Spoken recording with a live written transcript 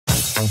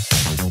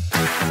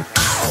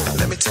Oh,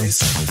 let me tell you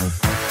something.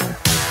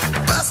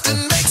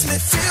 Busting makes me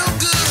feel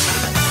good.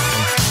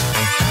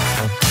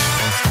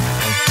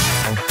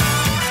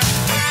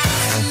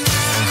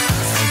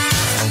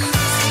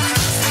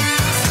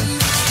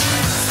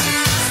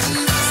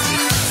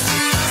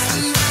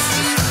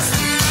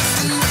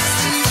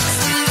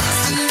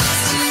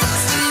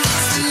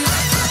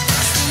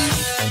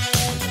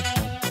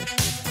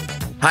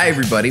 Hi,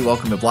 everybody.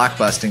 Welcome to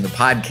Blockbusting, the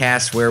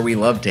podcast where we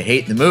love to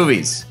hate the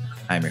movies.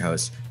 I'm your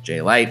host, Jay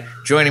Light.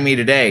 Joining me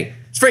today,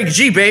 it's Frankie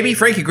G, baby,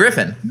 Frankie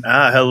Griffen.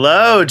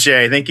 Hello,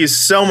 Jay. Thank you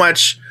so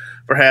much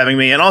for having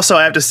me. And also,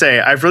 I have to say,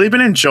 I've really been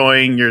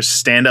enjoying your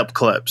stand-up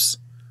clips.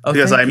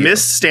 Because I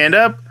miss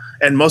stand-up,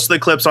 and most of the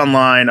clips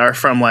online are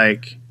from,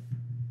 like,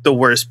 the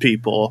worst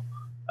people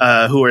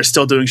who are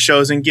still doing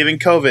shows and giving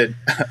COVID.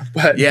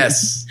 But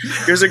yes.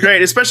 Yours are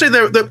great, especially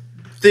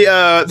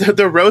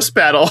the roast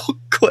battle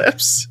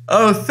clips.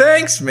 Oh,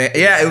 thanks, man.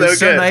 Yeah, it was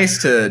so good.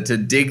 nice to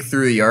dig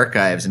through the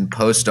archives and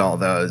post all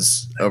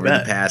those over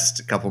the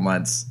past couple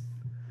months.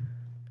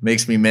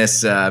 Makes me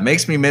miss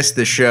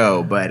the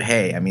show, but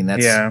hey, I mean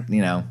that's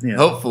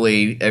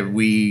hopefully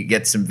we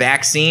get some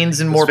vaccines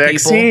and more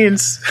people, and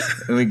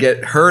we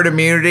get herd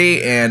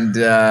immunity, and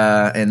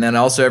then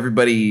also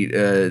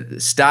everybody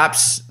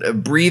stops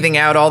breathing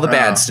out all the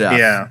bad stuff.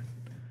 Yeah,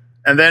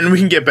 and then we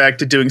can get back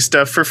to doing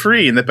stuff for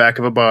free in the back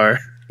of a bar.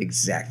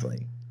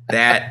 Exactly.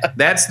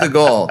 That's the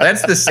goal.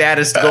 That's the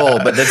saddest goal,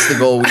 but that's the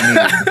goal we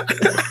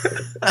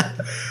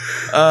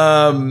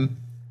need.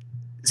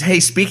 Hey,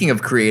 speaking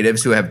of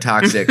creatives who have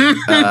toxic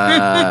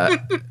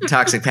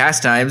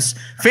pastimes,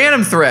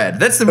 Phantom Thread.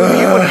 That's the movie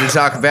you wanted to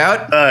talk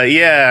about.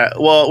 Yeah.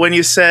 Well, when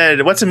you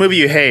said, what's a movie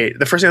you hate?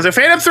 The first thing I was like,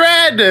 Phantom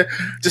Thread!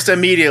 Just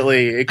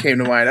immediately it came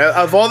to mind.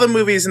 Of all the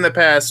movies in the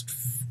past,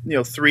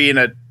 3 and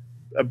a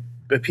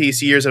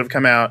piece years that have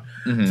come out,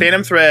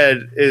 Phantom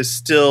Thread is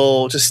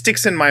still just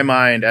sticks in my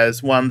mind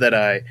as one that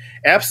I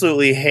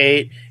absolutely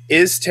hate,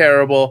 is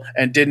terrible,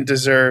 and didn't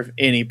deserve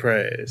any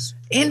praise.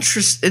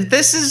 Interesting.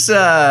 This is,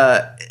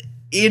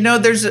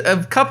 there's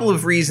a couple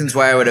of reasons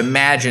why I would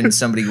imagine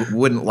somebody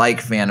wouldn't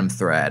like Phantom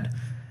Thread.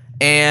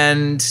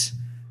 And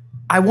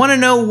I want to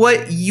know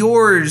what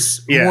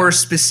yours more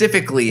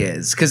specifically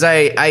is. Because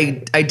I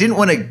didn't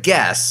want to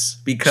guess,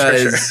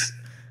 because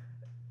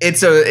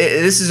this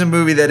is a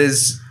movie that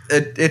is,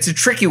 it's a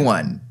tricky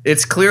one.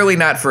 It's clearly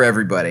not for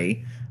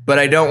everybody. But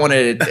I don't want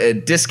to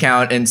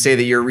discount and say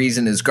that your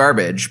reason is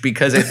garbage,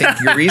 because I think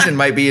your reason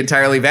might be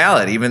entirely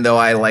valid, even though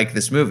I like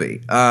this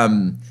movie.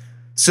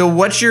 So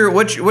what's your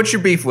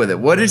beef with it?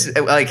 What is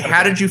like?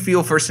 How did you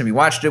feel first time you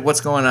watched it?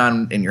 What's going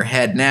on in your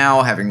head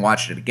now, having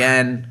watched it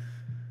again?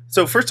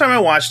 So first time I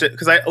watched it,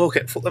 because let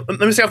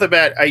me say off the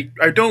bat, I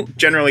don't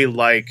generally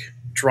like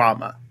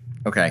drama.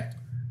 Okay.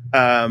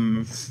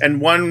 And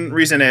one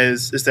reason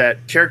is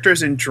that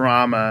characters in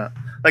drama.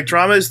 Like,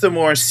 drama is the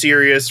more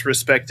serious,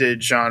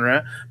 respected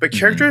genre, but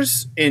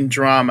characters in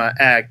drama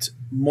act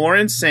more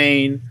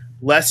insane,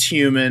 less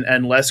human,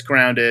 and less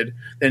grounded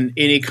than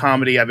any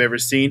comedy I've ever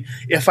seen.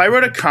 If I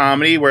wrote a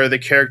comedy where the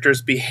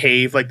characters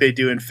behave like they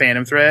do in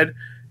Phantom Thread,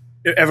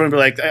 everyone would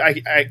be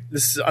like,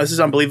 this is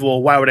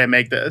unbelievable. Why would I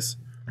make this?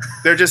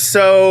 They're just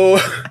so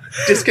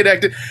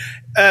disconnected.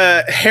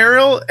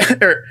 Harry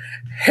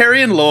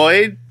and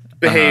Lloyd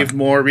behave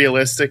more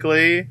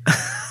realistically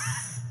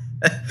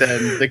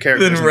than the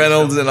characters. Than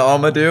Reynolds and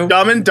Alma do?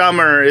 Dumb and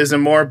Dumber is a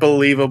more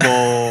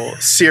believable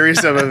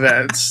series of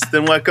events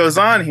than what goes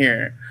on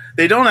here.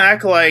 They don't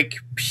act like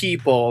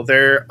people.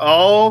 They're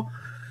all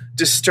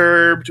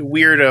disturbed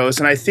weirdos,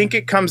 and I think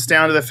it comes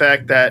down to the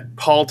fact that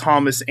Paul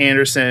Thomas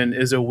Anderson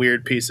is a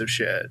weird piece of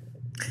shit.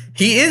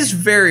 He is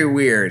very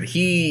weird.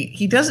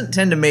 He doesn't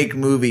tend to make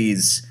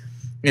movies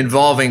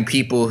involving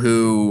people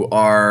who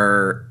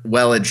are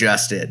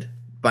well-adjusted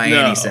by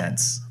any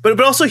sense.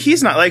 But also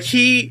he's not. Like,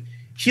 he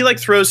like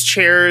throws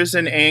chairs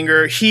in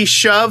anger. He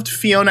shoved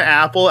Fiona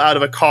Apple out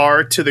of a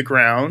car to the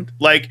ground.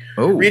 Like,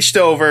 reached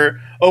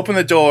over, opened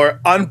the door,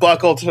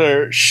 unbuckled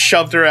her,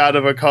 shoved her out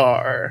of a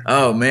car.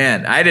 Oh,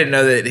 man. I didn't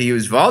know that he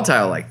was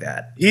volatile like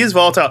that. He is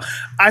volatile.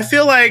 I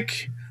feel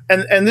like,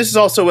 and this is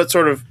also what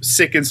sort of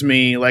sickens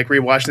me, like,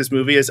 rewatching this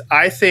movie, is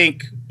I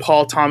think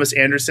Paul Thomas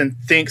Anderson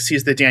thinks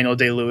he's the Daniel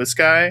Day-Lewis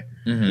guy.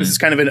 This is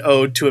kind of an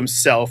ode to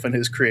himself and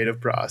his creative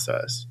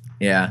process.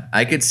 Yeah,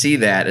 I could see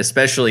that,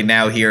 especially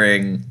now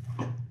hearing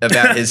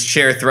about his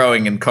chair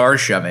throwing and car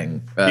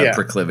shoving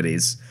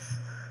proclivities.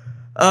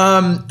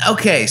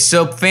 Okay,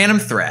 so Phantom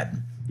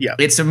Thread. Yeah.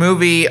 It's a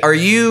movie. Are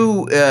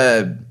you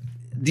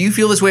do you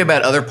feel this way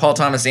about other Paul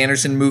Thomas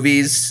Anderson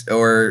movies,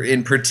 or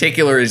in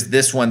particular is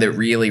this one that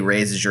really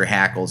raises your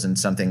hackles and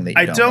something that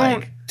you don't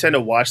like? Tend to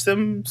watch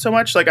them so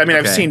much. Like, I mean,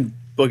 I've seen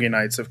Boogie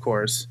Nights, of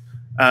course.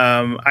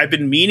 I've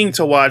been meaning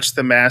to watch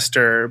The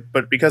Master,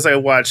 but because I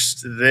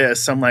watched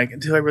this, I'm like,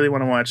 do I really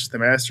want to watch The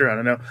Master? I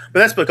don't know. But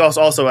that's because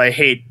also I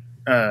hate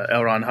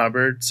L. Ron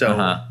Hubbard,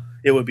 so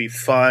it would be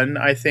fun,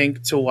 I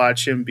think, to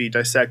watch him be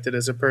dissected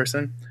as a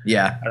person.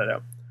 Yeah. I don't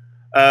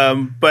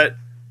know. But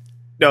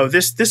no,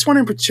 this one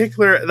in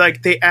particular,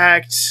 like, they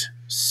act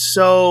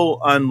so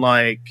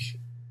unlike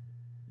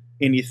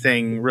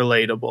anything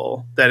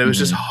relatable. That it was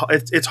just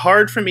it's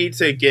hard for me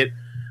to get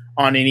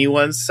on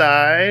anyone's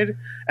side,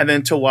 and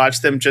then to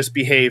watch them just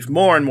behave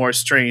more and more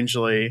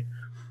strangely.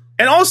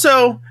 And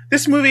also,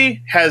 this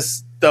movie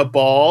has the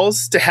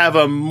balls to have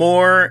a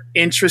more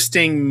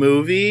interesting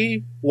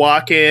movie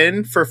walk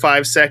in for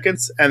 5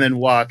 seconds and then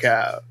walk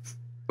out.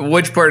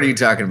 Which part are you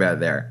talking about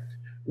there?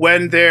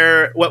 When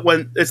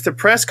it's the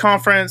press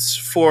conference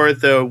for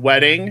the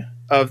wedding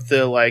of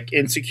the like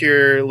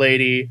insecure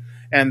lady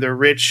and the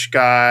rich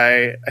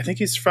guy. I think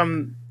he's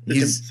from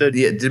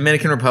the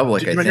Dominican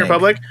Republic. Dominican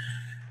Republic.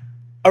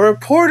 A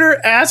reporter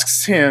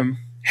asks him,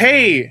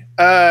 "Hey,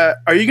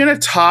 are you going to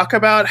talk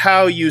about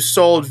how you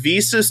sold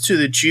visas to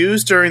the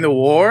Jews during the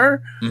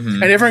war?"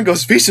 And everyone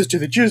goes, "Visas to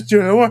the Jews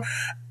during the war."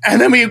 And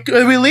then we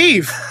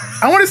leave.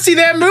 I want to see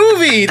that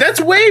movie.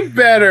 That's way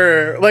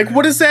better. Like,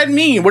 what does that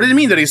mean? What did it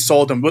mean that he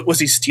sold them? Was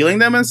he stealing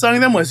them and selling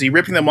them? Was he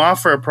ripping them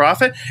off for a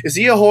profit? Is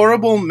he a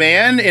horrible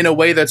man in a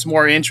way that's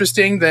more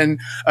interesting than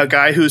a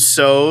guy who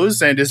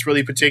sews and is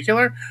really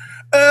particular?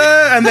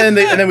 And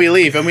then we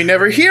leave, and we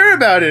never hear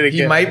about it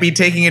again. He might be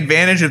taking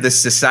advantage of this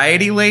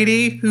society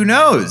lady. Who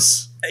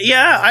knows?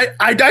 Yeah,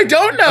 I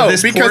don't know,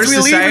 because we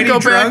leave and go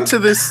back to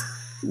this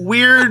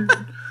weird.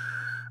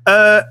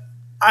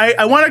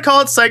 I want to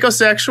call it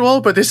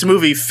psychosexual, but this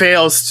movie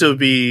fails to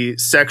be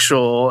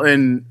sexual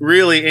in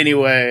really any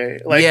way.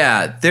 Like,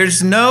 yeah,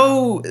 there's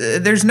no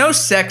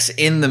sex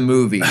in the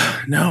movie.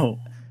 No,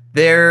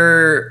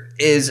 there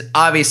is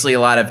obviously a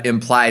lot of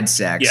implied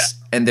sex,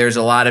 and there's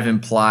a lot of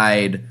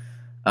implied.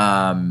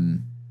 Well,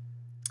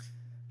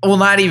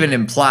 not even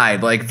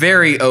implied, like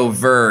very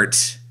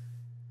overt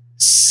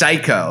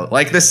psycho.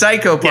 Like the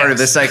psycho part of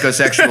the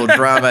psychosexual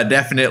drama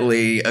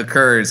definitely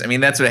occurs. I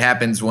mean, that's what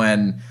happens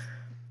when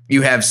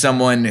you have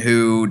someone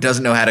who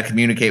doesn't know how to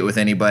communicate with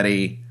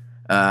anybody,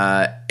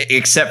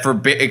 except for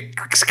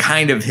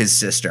kind of his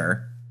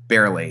sister,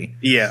 barely.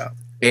 Yeah.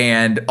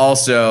 And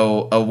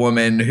also a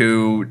woman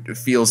who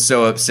feels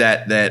so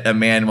upset that a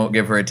man won't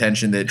give her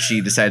attention that she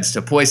decides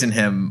to poison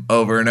him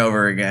over and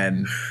over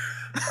again.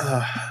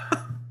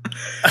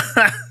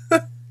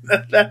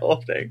 That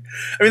whole thing.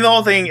 I mean, the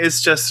whole thing is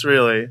just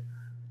really,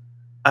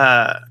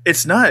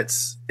 it's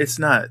nuts. It's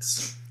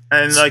nuts.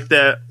 And like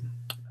I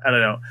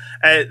don't know.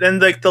 And then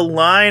like the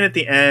line at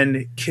the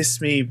end,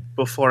 "Kiss me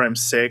before I'm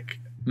sick."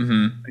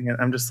 Again,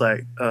 I'm just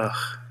like, ugh.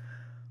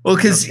 Well,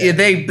 because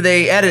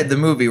they edit the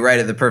movie right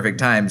at the perfect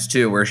times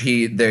too, where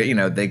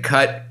they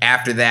cut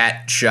after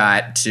that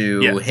shot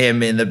to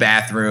him in the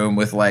bathroom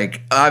with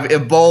like a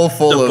bowl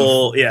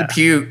full of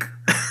puke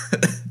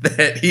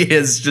that he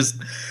is just.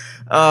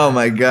 Oh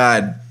my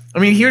god! I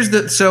mean, I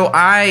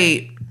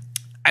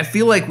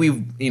feel like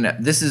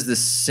this is the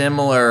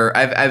similar.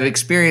 I've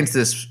experienced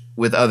this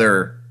with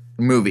other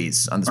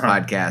movies on this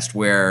podcast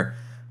where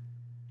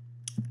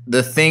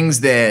the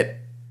things that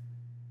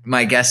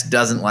my guest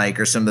doesn't like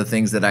are some of the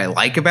things that I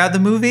like about the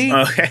movie.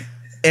 Okay.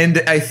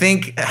 And I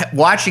think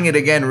watching it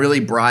again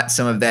really brought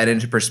some of that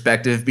into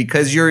perspective,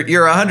 because you're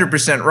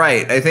 100%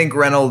 right. I think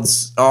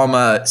Reynolds,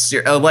 Alma,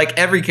 like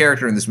every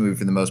character in this movie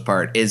for the most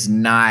part, is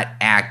not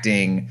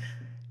acting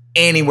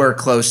anywhere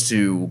close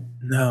to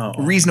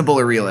reasonable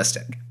or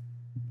realistic.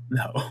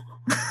 No.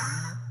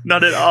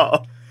 Not at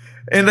all.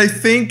 And I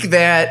think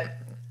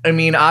that, I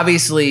mean,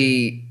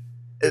 obviously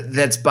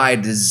that's by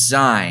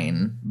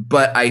design,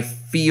 but I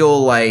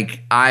feel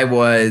like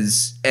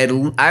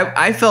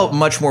I felt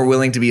much more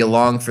willing to be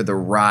along for the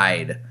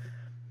ride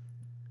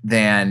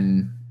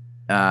than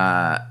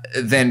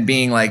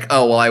being like,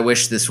 oh, well, I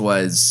wish this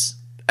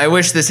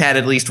had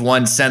at least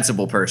one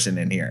sensible person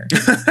in here.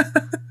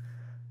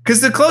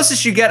 Because the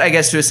closest you get, I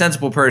guess, to a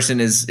sensible person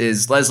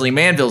is Leslie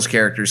Manville's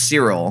character,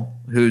 Cyril,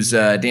 who's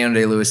Daniel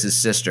Day-Lewis's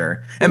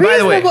sister. And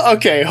reasonable? By the way,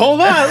 okay, hold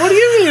on. What do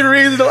you mean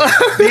reasonable?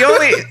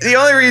 the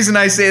only reason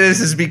I say this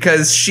is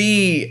because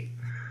she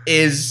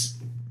is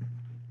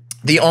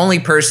the only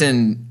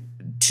person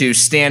to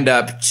stand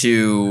up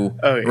to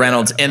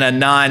Reynolds in a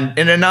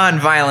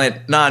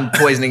non-violent,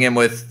 non-poisoning him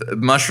with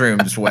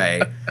mushrooms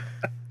way.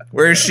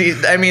 Where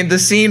the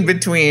scene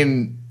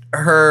between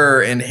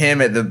her and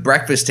him at the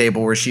breakfast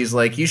table where she's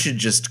like, "You should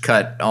just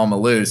cut Alma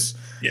loose."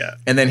 Yeah.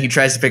 And then he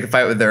tries to pick a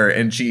fight with her,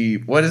 and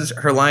what is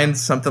her line?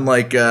 Something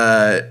like,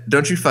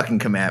 "Don't you fucking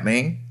come at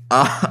me.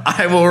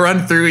 I will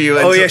run through you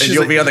and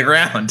you'll be on the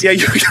ground." Yeah,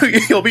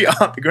 you'll be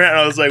on the ground.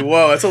 I was like,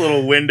 whoa, that's a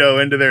little window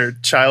into their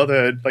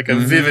childhood, like a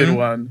vivid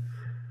one.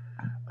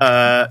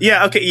 I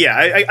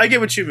get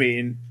what you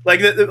mean.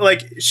 Like,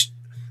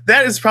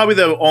 that is probably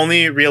the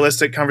only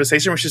realistic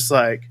conversation where she's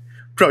like,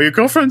 "Bro, your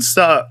girlfriend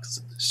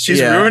sucks.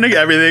 She's ruining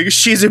everything.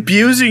 She's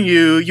abusing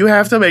you. You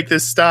have to make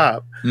this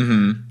stop."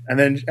 And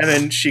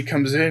then she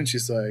comes in.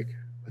 She's like,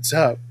 "What's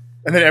up?"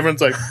 And then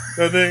everyone's like,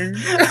 "Nothing."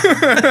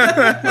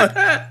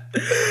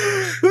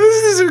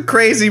 This is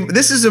crazy.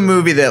 This is a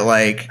movie that,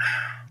 like,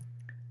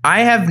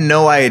 I have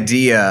no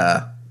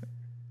idea.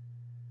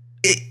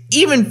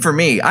 Even for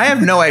me, I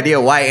have no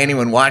idea why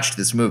anyone watched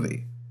this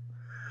movie.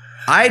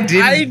 I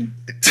didn't.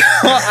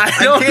 I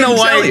don't know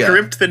why tell it ya.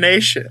 gripped the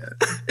nation.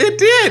 It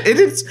did.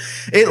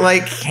 It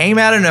like came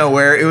out of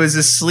nowhere. It was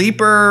a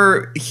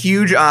sleeper,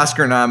 huge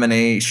Oscar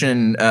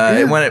nomination.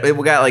 It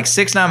got like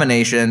 6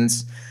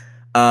 nominations.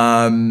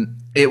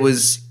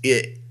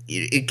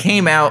 It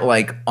came out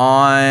like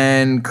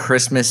on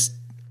Christmas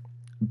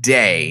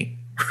Day.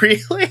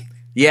 Really?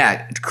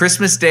 Yeah,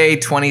 Christmas Day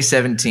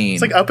 2017.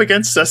 It's like up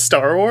against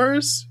Star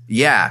Wars?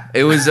 Yeah,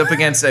 it was up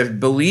against, I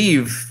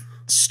believe,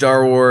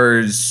 Star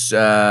Wars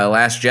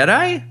Last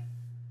Jedi,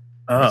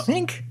 I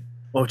think.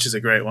 Which is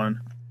a great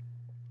one.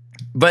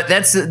 But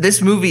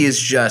this movie is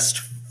just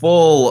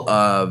full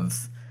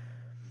of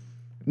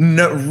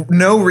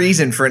no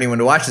reason for anyone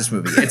to watch this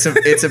movie.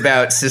 It's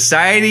about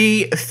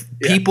society,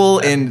 people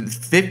in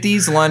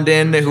 50s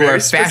London who are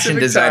fashion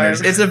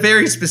designers. Time. It's a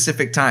very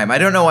specific time. I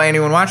don't know why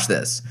anyone watched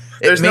this.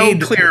 There's no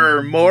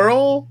clear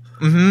moral.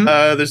 Mm-hmm.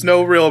 There's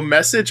no real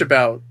message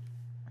about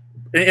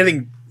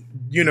anything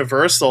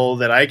universal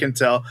that I can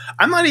tell.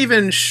 I'm not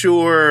even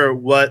sure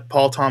what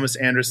Paul Thomas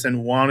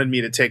Anderson wanted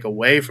me to take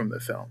away from the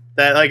film.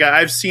 That like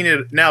I've seen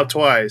it now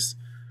twice.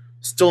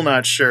 Still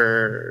not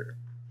sure.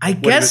 I what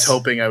I guess was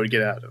hoping I would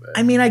get out of it.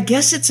 I mean, I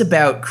guess it's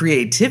about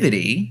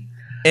creativity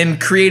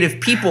and creative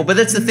people, but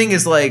that's the thing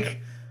is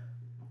like,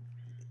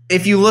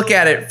 if you look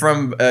at it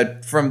from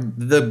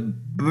the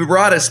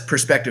broadest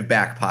perspective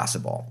back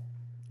possible,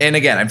 and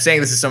again, I'm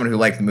saying this as someone who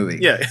liked the movie.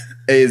 Yeah,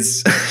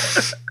 is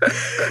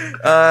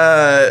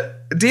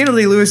Daniel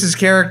Day-Lewis's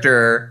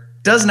character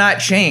does not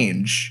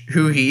change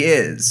who he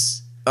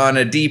is on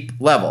a deep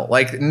level.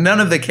 Like none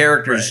of the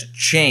characters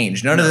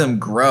change, none of them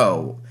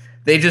grow.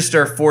 They just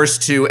are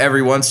forced to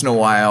every once in a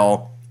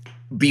while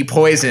be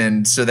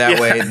poisoned, so that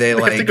way they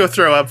like have to go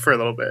throw up for a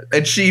little bit,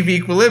 achieve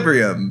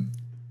equilibrium.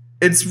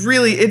 It's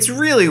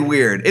really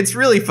weird. It's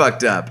really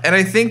fucked up, and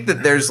I think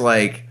that there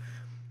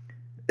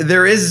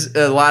is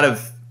a lot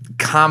of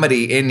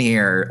comedy in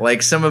here.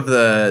 Like some of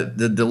the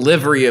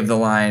delivery of the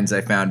lines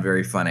I found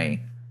very funny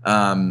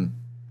from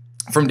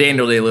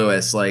Daniel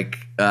Day-Lewis. Like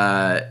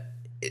but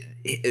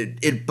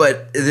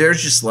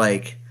there's just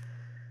like.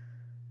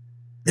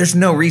 There's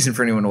no reason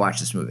for anyone to watch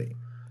this movie.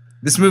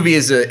 This movie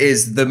is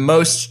the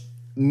most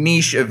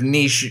niche of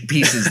niche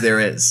pieces there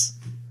is.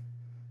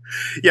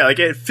 Yeah, like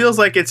it feels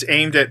like it's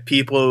aimed at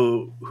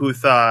people who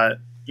thought,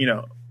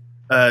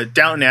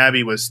 Downton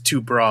Abbey was too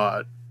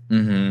broad.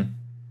 Mm-hmm.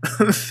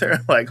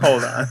 They're like,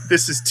 hold on,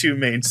 this is too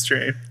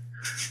mainstream.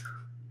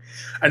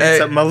 I need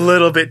something a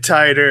little bit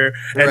tighter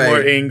and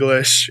more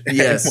English. And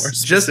yes, more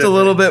specific. Just a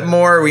little bit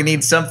more. We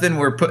need something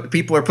where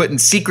people are putting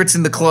secrets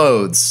in the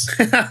clothes.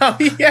 Oh,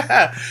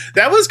 yeah,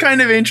 that was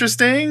kind of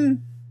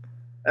interesting.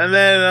 And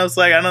then I was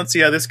like, I don't see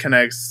how this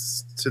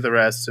connects to the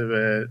rest of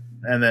it.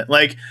 And then,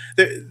 like,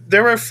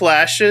 there were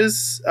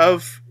flashes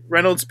of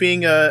Reynolds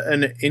being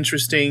an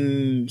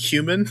interesting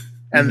human,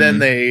 and then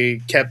they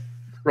kept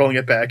rolling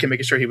it back and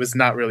making sure he was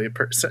not really a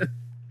person.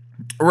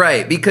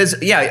 Right, because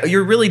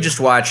you're really just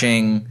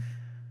watching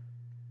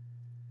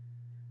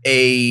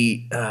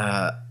a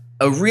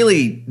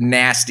really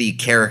nasty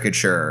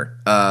caricature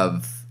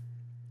of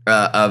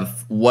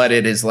what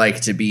it is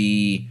like to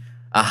be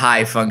a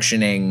high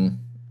functioning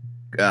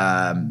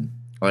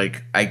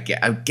like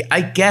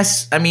I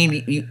guess I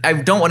mean I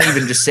don't want to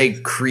even just say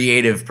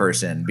creative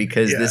person,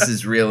 because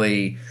this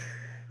really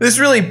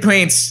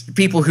paints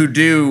people who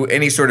do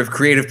any sort of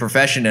creative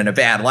profession in a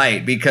bad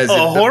light, because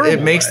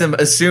it makes them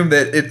assume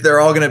that they're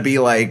all going to be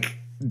like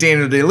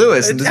Daniel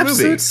Day-Lewis in this movie.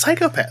 Absolute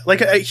psychopath. Like,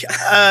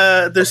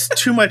 there's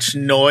too much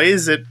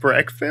noise at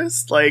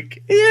breakfast.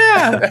 Like,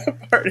 that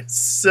part is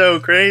so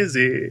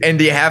crazy. And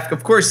you have,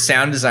 of course,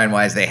 sound design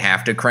wise, they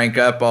have to crank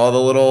up all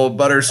the little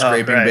butter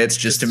scraping bits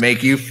just to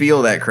make you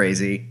feel that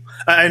crazy.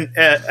 And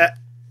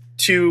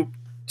to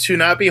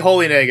not be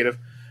wholly negative,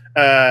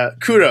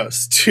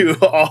 kudos to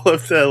all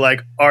of the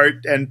like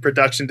art and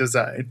production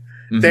design.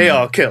 Mm-hmm. They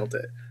all killed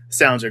it.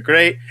 Sounds are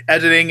great.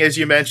 Editing, as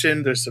you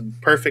mentioned, there's some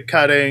perfect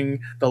cutting.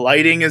 The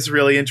lighting is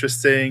really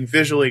interesting.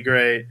 Visually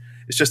great.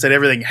 It's just that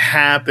everything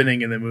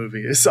happening in the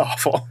movie is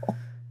awful.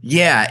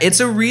 Yeah, it's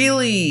a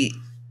really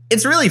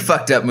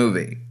fucked up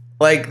movie.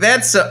 Like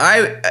that's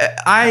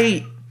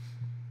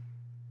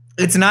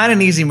it's not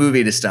an easy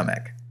movie to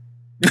stomach.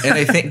 And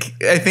I think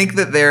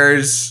that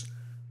there's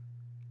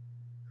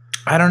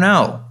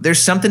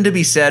something to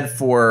be said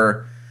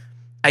for,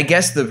 I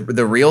guess the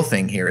real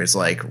thing here is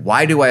like,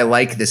 why do I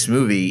like this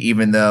movie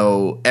even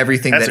though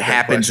everything that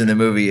happens in the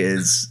movie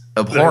is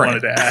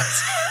abhorrent? That I wanted to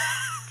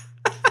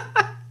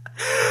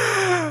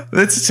ask.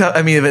 That's tough.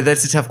 I mean,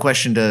 that's a tough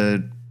question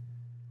to.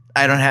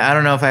 I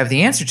don't know if I have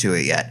the answer to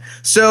it yet.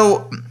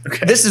 So I'm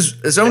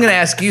going to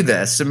ask you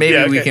this. So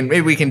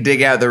maybe we can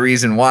dig out the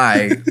reason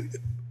why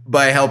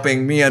by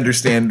helping me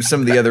understand some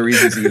of the other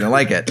reasons that you don't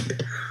like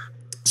it.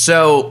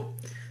 So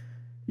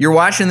you're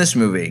watching this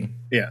movie.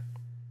 Yeah.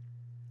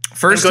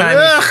 First going,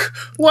 time.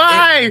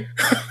 Why?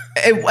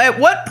 At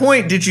what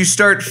point did you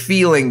start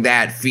feeling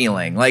that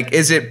feeling? Like,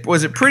 was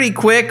it pretty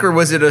quick, or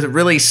was it a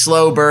really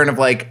slow burn of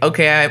like,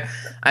 okay,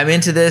 I'm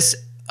into this,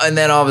 and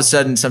then all of a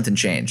sudden something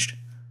changed?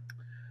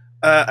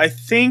 I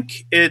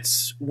think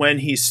it's when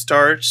he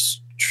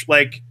starts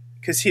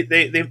because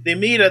they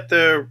meet at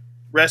the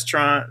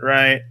restaurant,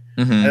 right?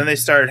 Mm-hmm. And then they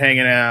start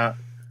hanging out,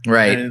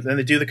 right? And then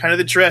they do the kind of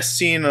the dress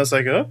scene. And I was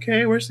like,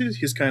 okay, where's he?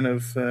 He's kind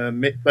of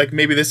like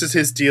maybe this is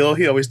his deal.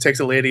 He always takes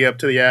a lady up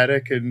to the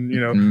attic and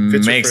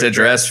makes a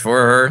dress for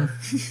her.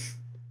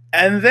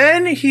 And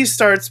then he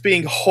starts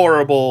being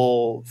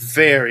horrible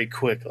very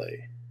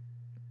quickly.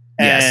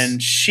 Yes.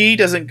 And she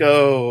doesn't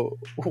go,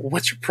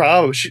 what's your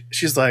problem?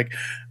 She's like,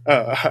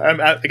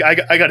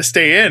 I got to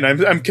stay in.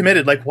 I'm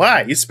committed. Like,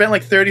 why? You spent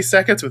like 30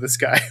 seconds with this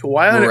guy.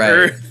 Why on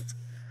earth?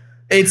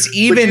 It's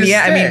even,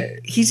 I mean,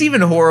 he's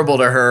even horrible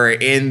to her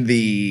in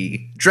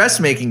the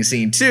dressmaking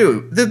scene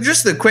too.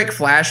 Just the quick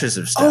flashes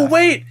of stuff. Oh,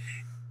 wait.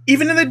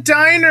 Even in the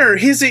diner,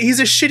 he's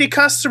a shitty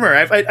customer.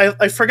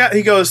 I forgot.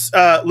 He goes,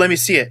 let me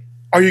see it.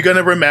 Are you going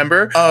to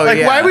remember? Oh, like,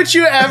 yeah. Why would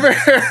you ever?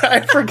 I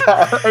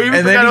forgot.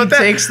 And then he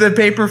takes the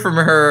paper from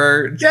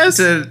her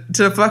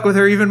to fuck with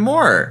her even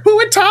more. Who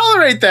would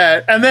tolerate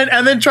that? And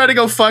then try to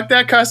go fuck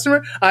that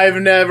customer? I've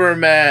never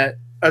met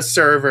a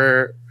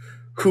server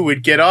who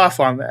would get off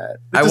on that.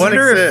 I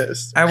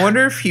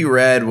wonder if he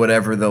read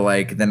whatever the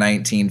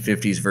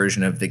 1950s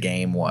version of the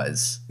game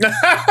was.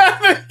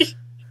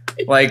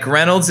 Like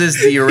Reynolds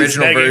is the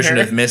original version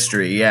of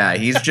Mystery. Yeah,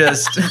 he's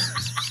just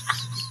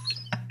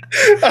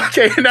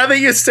Okay, now that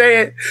you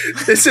say it,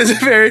 this is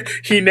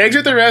he negs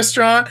at the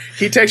restaurant.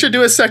 He takes her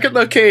to a second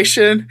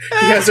location.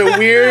 He has a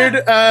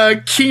weird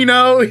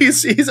keno.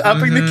 He's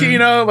upping the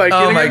keno by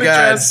getting oh my her the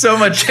god, dress, so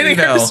much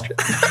keno.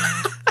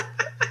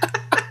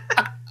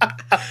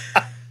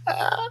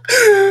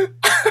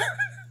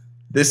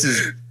 This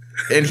is,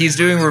 and he's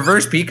doing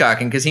reverse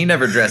peacocking because he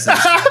never dresses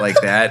like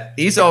that.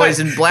 He's always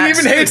in black. He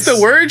even hates the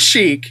word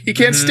chic. He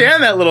can't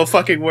stand that little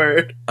fucking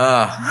word.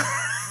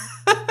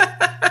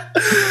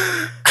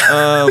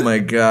 Oh my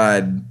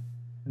god,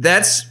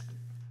 that's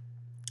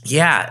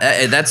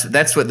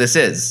what this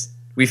is.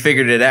 We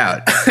figured it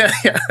out.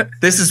 Yeah.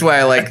 This is why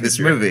I like this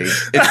movie.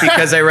 It's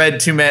because I read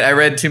too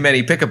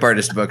many pickup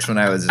artist books when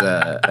I was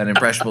an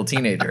impressionable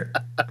teenager.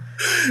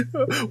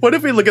 What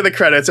if we look at the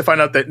credits and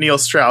find out that Neil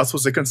Strauss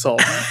was a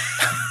consultant?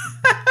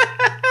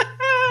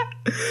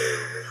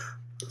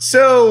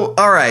 So,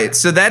 all right.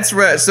 So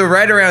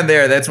right around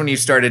there, that's when you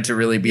started to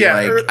really be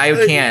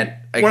I can't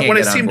when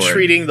I get see him on board.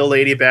 treating the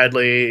lady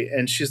badly,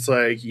 and she's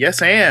like, yes,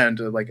 and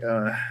like,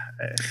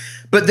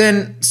 But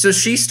then, so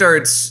she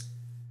starts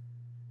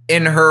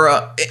in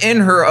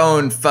her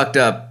own fucked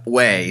up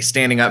way,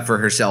 standing up for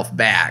herself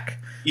back.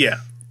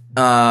 Yeah.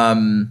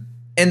 And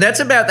that's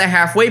about the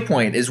halfway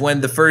point is when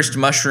the first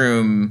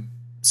mushroom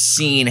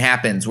scene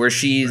happens, where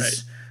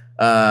she's,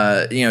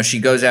 she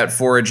goes out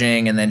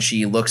foraging and then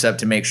she looks up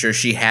to make sure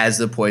she has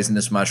the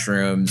poisonous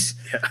mushrooms.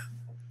 Yeah.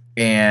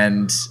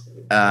 And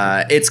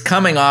it's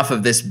coming off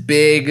of this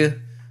big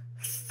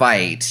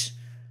fight.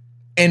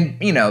 And,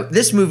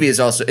 this movie is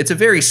also, it's a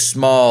very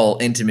small,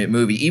 intimate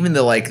movie. Even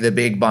the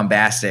big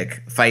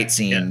bombastic fight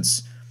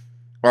scenes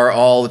are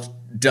all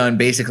done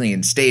basically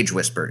in stage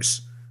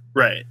whispers.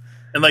 Right.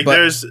 And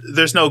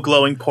there's no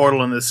glowing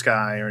portal in the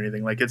sky or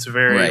anything. Like it's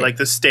very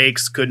the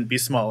stakes couldn't be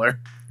smaller.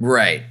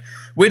 Right.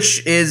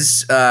 Which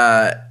is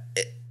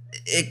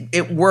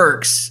it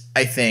works,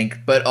 I think,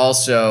 but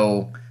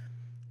also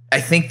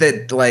I think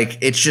that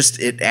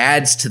it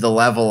adds to the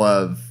level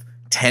of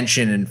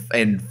tension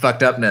and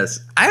fucked upness.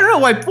 I don't know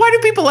why do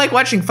people like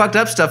watching fucked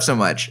up stuff so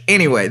much?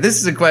 Anyway, this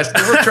is a question.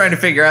 We're trying to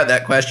figure out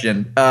that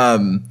question.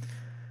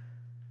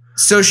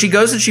 So she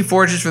goes and she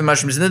forages for the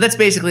mushrooms, and then that's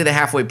basically the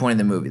halfway point of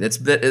the movie.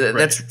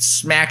 That's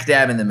smack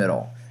dab in the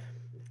middle.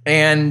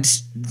 And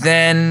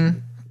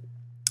then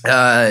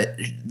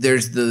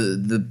there's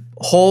the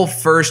whole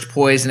first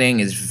poisoning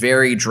is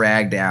very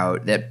dragged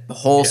out. That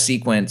whole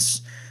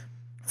sequence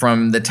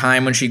from the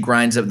time when she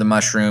grinds up the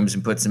mushrooms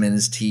and puts them in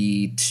his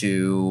tea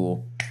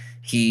to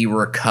he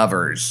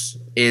recovers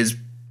is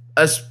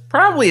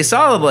probably a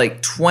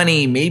solid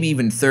 20, maybe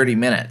even 30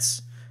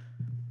 minutes.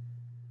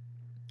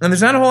 And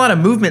there's not a whole lot of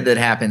movement that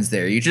happens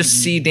there. You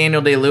just see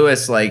Daniel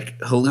Day-Lewis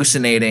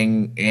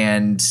hallucinating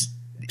and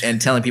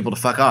telling people to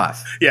fuck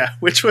off. Yeah,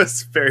 which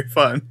was very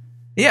fun.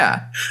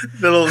 Yeah.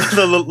 The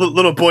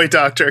little boy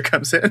doctor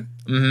comes in.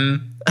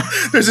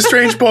 Mm-hmm. There's a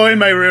strange boy in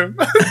my room.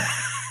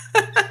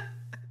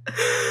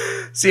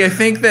 See, I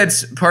think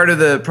that's part of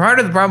the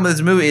problem with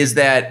this movie is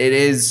that it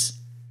is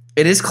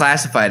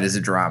classified as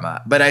a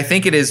drama, but I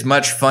think it is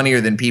much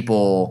funnier than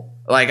people.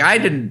 I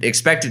didn't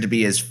expect it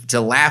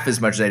to laugh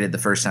as much as I did the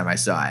first time I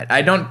saw it.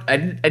 I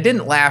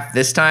didn't laugh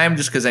this time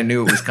just because I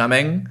knew it was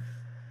coming.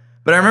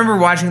 But I remember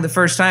watching the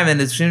first time,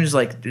 and as soon as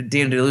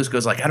Daniel Day-Lewis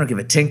goes I don't give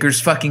a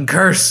tinker's fucking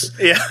curse.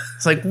 Yeah,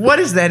 it's what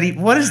is that?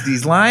 What is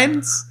these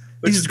lines?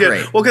 Which is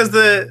great. Well, because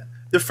the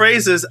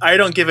phrase is I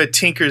don't give a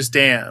tinker's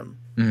damn,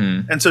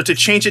 and so to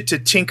change it to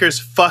tinker's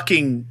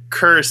fucking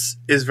curse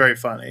is very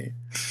funny.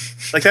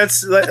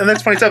 That's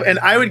funny stuff. And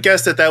I would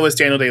guess that was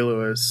Daniel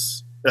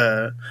Day-Lewis.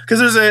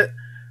 Because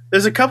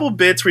there's a couple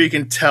bits where you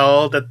can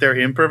tell that they're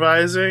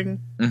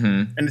improvising,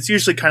 and it's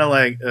usually kind of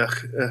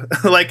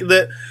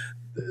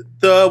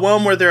the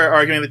one where they're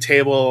arguing at the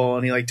table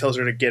and he like tells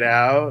her to get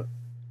out.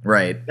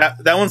 Right.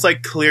 That one's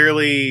like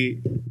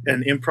clearly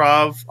an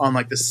improv on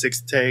like the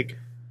 6th take.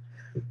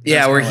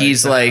 Yeah, where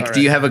he's like, right.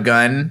 "Do you have a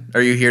gun?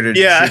 Are you here to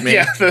shoot me?"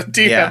 Yeah.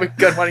 Do you have a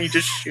gun? Why don't you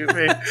just shoot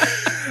me?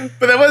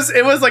 But it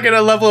was like at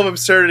a level of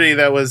absurdity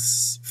that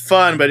was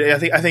fun. But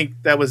I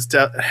think that was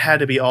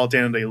had to be all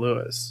Daniel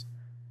Day-Lewis.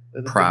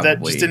 Probably.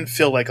 That just didn't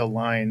feel like a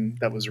line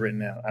that was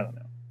written out. I don't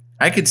know.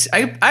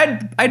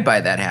 I'd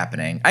buy that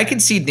happening. I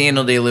could see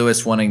Daniel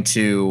Day-Lewis wanting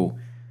to,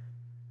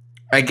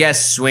 I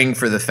guess, swing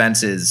for the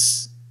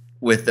fences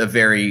with a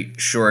very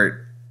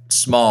short,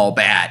 small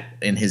bat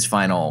in his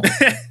final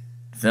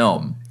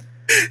film.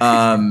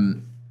 I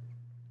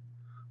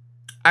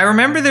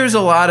remember there was a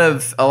lot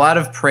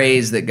of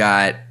praise that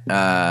got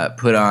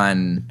put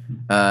on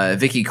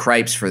Vicky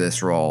Krieps for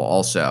this role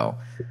also,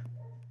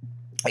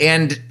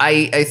 and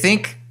I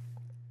think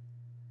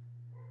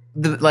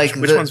which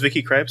one's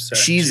Vicky Krieps?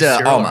 She's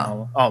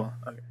Alma. Alma.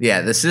 Okay.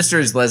 Yeah, the sister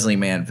is Leslie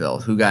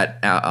Manville, who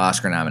got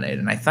Oscar nominated,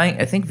 and I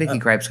think Vicky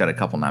Krieps got a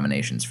couple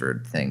nominations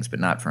for things, but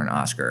not for an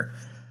Oscar.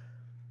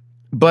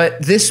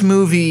 But this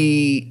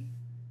movie,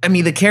 I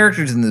mean, the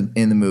characters in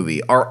the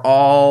movie are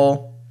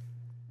all.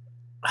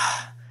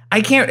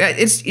 I can't.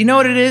 It's, you know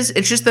what it is.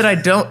 It's just that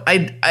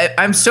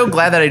I'm so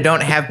glad that I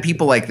don't have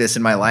people like this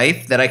in my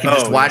life that I can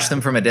just watch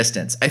them from a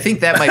distance. I think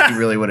that might be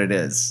really what it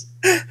is.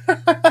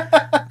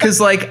 Because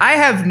like I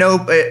have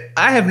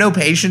no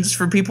patience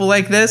for people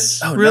like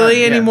this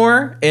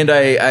anymore, and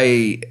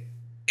I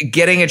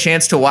getting a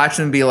chance to watch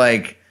them be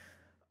like,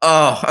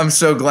 oh, I'm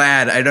so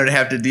glad I don't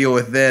have to deal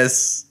with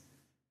this.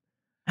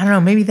 I don't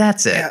know. Maybe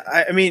that's it.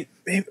 Yeah, I mean,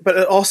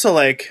 but also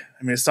like,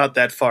 I mean, it's not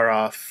that far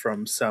off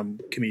from some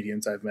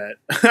comedians I've met.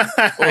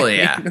 Well,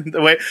 yeah,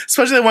 the way,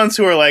 especially the ones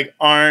who are like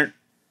aren't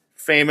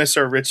famous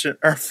or rich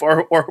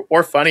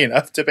or funny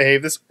enough to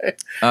behave this way.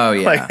 Oh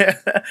yeah, like,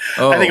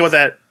 I think about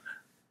that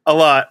a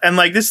lot. And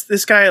like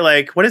this guy,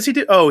 like, what does he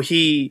do? Oh,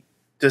 he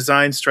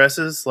designs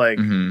dresses. Like,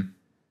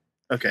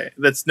 okay,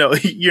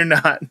 you're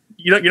not.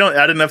 You don't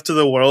add enough to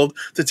the world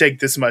to take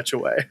this much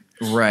away.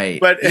 Right.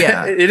 But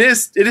yeah, it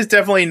is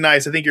definitely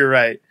nice. I think you're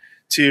right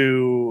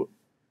to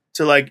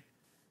like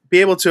be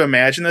able to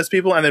imagine those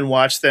people and then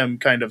watch them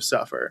kind of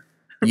suffer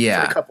for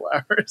a couple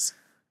hours.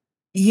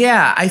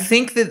 Yeah, I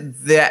think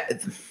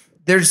that's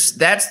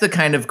the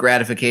kind of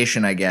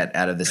gratification I get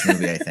out of this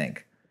movie, I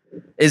think.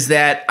 Is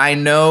that I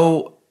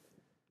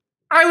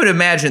would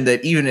imagine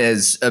that even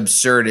as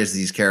absurd as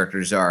these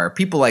characters are,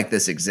 people like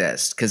this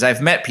exist, because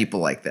I've met people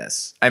like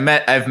this. I've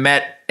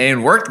met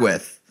and worked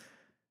with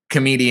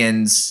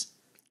comedians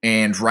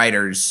and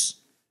writers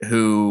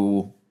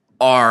who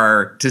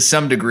are to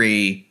some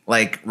degree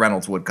like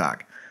Reynolds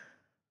Woodcock.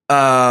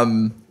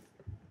 But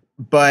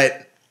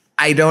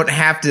I don't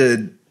have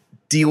to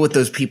deal with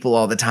those people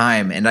all the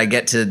time, and I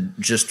get to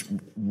just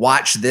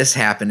watch this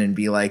happen and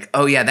be like,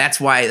 oh yeah,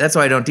 that's why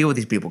I don't deal with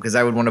these people, because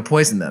I would want to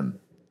poison them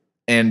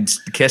and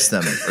kiss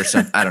them or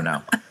something. I don't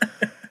know.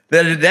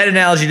 That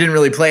analogy didn't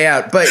really play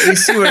out, but you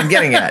see what I'm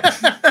getting at.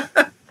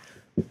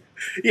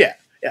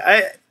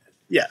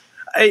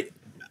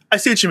 I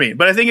see what you mean,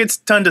 but I think it's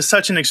done to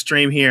such an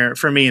extreme here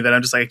for me that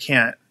I'm just like, I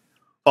can't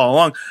follow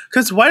along.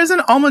 Because why doesn't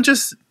Alma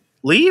just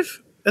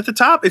leave at the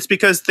top? It's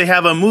because they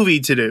have a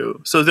movie to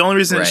do. So the only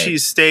reason she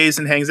stays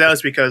and hangs out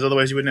is because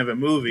otherwise you wouldn't have a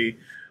movie,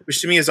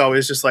 which to me is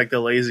always just like the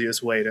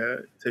laziest way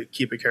to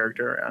keep a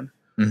character around.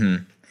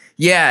 Mm-hmm.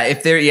 Yeah,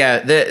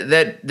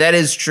 that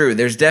is true.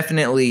 There's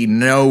definitely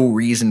no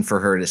reason for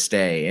her to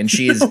stay, and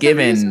she is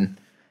given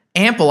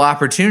ample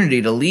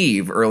opportunity to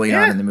leave early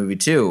on in the movie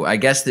too. I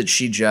guess that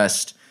she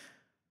just,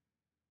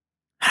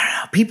 I don't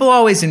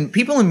know.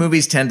 People in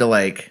movies tend to,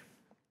 like,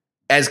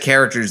 as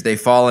characters, they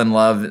fall in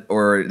love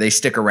or they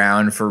stick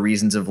around for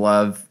reasons of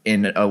love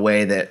in a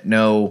way that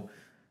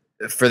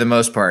for the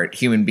most part,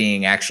 human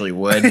being actually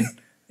would.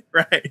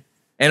 Right.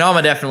 And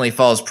Alma definitely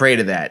falls prey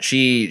to that.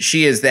 She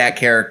is that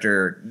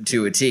character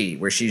to a T,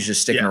 where she's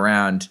just sticking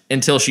around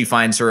until she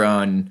finds her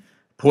own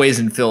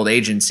poison-filled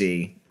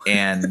agency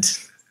and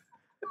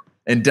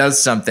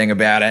does something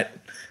about it.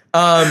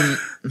 I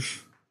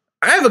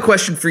have a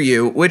question for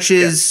you, which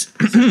is,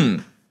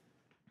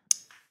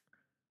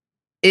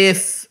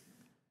 if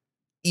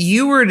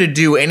you were to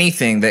do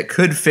anything that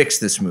could fix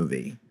this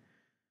movie,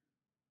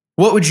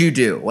 what would you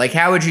do? Like,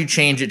 how would you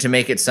change it to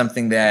make it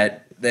something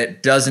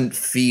that doesn't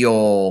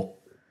feel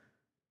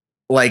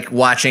like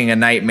watching a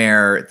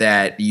nightmare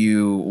that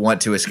you want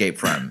to escape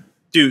from?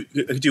 Do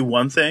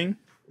one thing?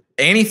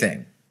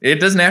 Anything. It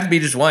doesn't have to be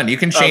just one. You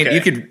can change.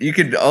 Okay. You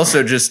could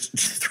also just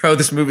throw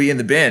this movie in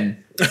the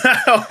bin.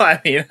 Oh, I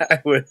mean, I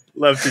would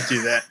love to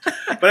do that,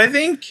 but I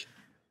think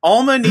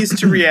Alma needs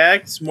to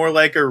react more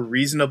like a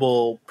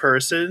reasonable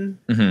person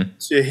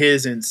to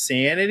his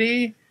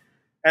insanity,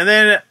 and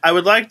then I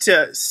would like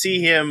to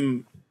see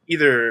him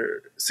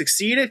either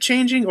succeed at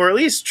changing or at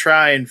least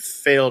try and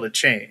fail to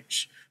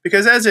change.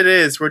 Because as it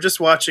is, we're just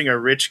watching a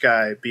rich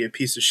guy be a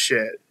piece of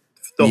shit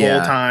the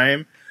whole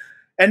time,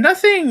 and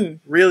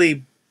nothing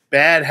really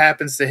bad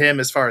happens to him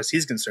as far as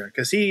he's concerned,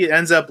 because he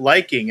ends up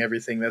liking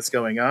everything that's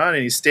going on,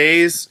 and he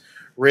stays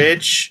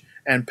rich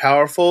and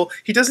powerful.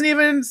 He doesn't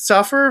even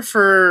suffer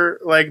for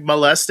like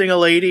molesting a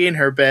lady in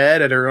her bed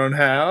at her own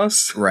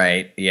house.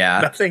 Right.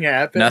 Yeah. Nothing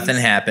happens. Nothing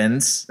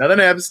happens. Nothing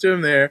happens to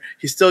him there.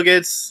 He still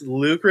gets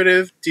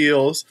lucrative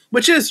deals,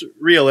 which is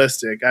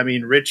realistic. I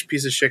mean, rich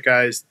piece of shit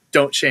guys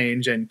don't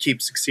change and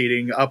keep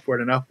succeeding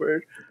upward and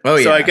upward. Oh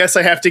yeah. So I guess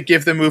I have to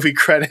give the movie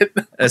credit.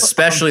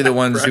 Especially the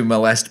ones who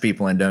molest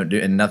people and don't do,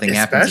 and nothing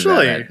happens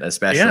about it.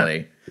 Especially.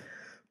 Yeah.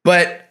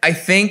 But I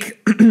think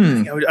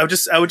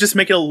I would just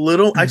make it a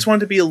little. I just wanted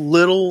to be a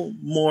little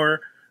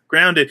more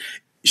grounded.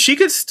 She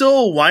could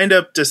still wind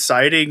up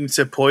deciding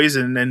to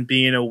poison and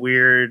be in a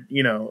weird,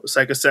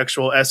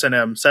 psychosexual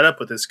S&M setup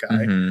with this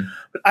guy.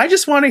 But I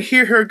just want to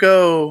hear her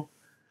go,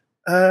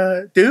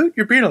 dude,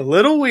 you're being a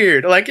little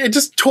weird. Like, it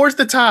just towards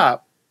the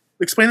top.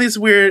 Explain this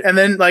weird, and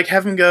then like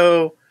have him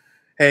go,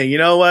 hey, you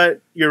know what?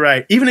 You're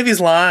right. Even if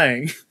he's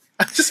lying.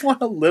 I just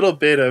want a little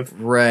bit of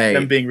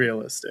them being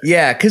realistic.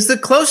 Yeah, because the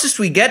closest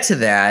we get to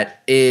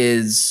that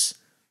is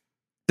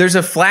there's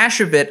a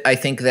flash of it, I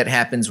think, that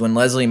happens when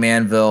Leslie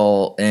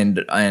Manville and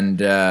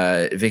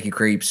Vicky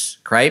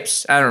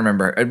Krieps, I don't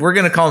remember. We're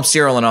going to call him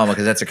Cyril and Alma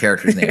because that's a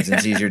character's name.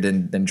 It's easier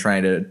than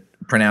trying to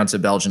pronounce a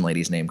Belgian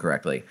lady's name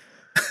correctly.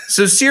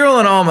 So Cyril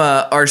and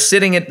Alma are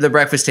sitting at the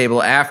breakfast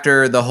table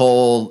after the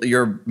whole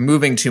 "you're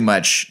moving too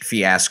much"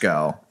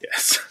 fiasco.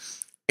 Yes.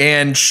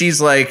 And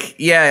she's like,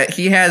 yeah,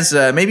 he has,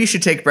 maybe you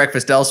should take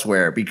breakfast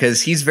elsewhere because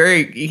he's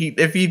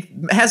if he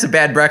has a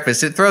bad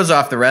breakfast, it throws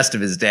off the rest of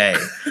his day.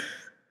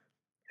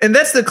 And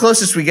that's the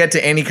closest we get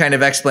to any kind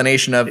of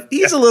explanation of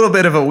he's a little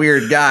bit of a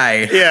weird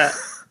guy. Yeah.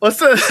 What's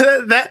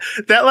that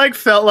like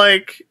felt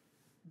like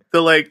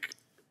the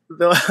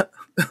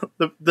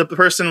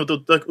person with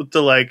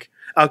the like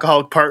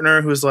alcoholic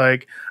partner who's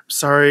like,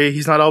 sorry,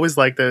 he's not always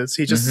like this.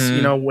 He just,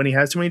 when he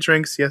has too many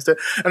drinks, he has to.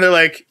 And they're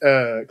like,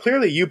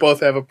 clearly you both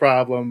have a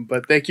problem,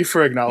 but thank you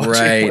for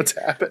acknowledging what's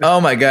happening.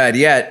 Oh my God.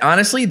 Yeah.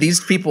 Honestly, these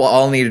people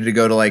all needed to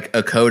go to like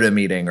a CODA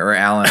meeting or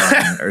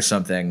Al-Anon or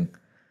something.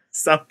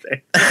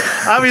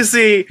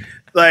 Obviously,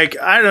 like,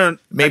 I don't.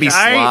 Maybe like,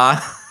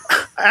 I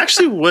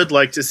actually would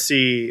like to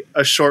see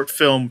a short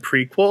film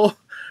prequel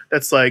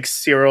that's like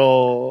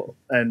Cyril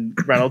and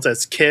Reynolds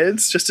as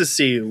kids, just to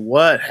see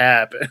what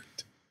happened.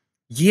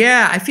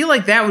 Yeah, I feel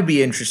like that would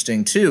be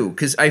interesting too,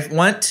 because I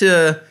want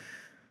to.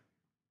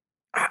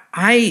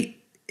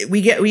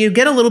 We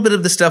get a little bit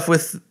of the stuff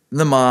with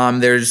the mom.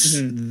 There's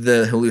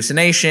the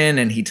hallucination,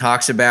 and he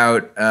talks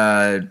about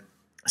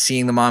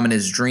seeing the mom in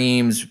his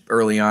dreams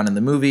early on in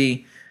the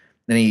movie.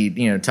 Then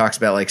he talks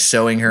about like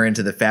sewing her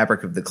into the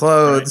fabric of the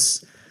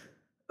clothes.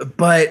 Right.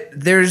 But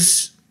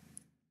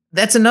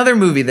that's another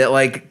movie that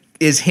like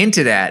is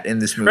hinted at in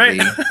this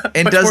movie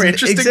and doesn't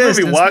exist.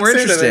 Movie. It's more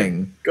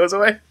interesting. Goes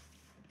away.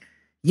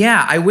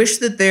 Yeah, I wish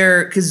that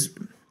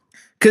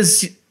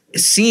because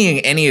seeing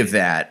any of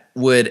that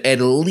would at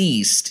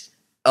least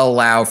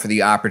allow for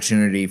the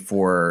opportunity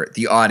for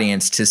the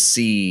audience to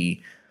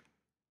see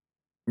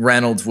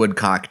Reynolds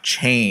Woodcock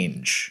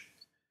change.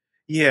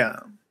 Yeah.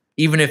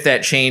 Even if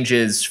that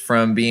changes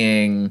from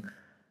being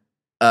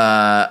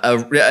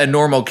a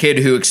normal kid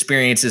who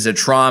experiences a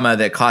trauma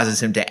that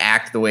causes him to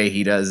act the way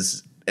he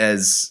does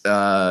as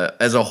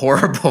a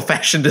horrible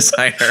fashion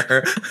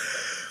designer.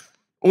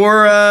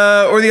 Or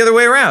the other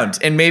way around,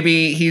 and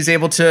maybe he's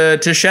able to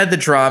shed the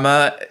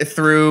trauma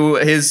through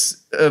his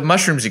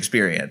mushrooms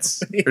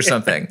experience or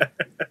something.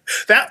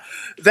 That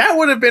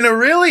would have been a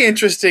really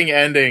interesting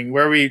ending,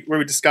 where we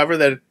discover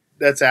that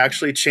that's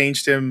actually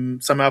changed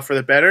him somehow for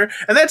the better,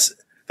 and that's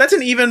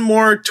an even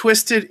more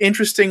twisted,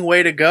 interesting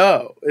way to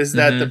go. Is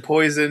that the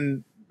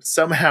poison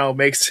somehow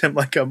makes him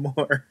like a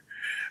more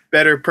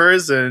better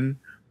person,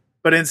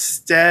 but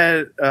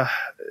instead.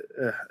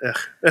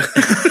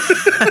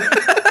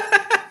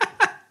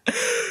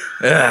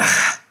 Yeah,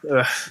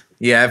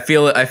 I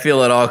feel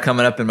it all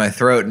coming up in my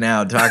throat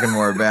now talking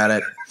more about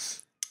it.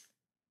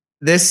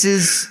 This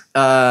is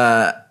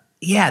a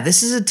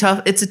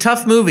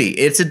tough movie.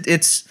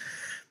 It's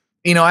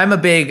I'm a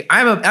big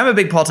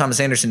Paul Thomas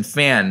Anderson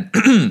fan.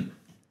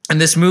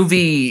 And this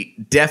movie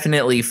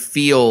definitely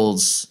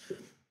feels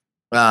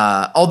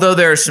although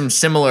there are some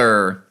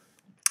similar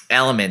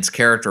elements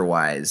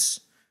character-wise,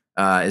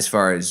 as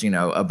far as,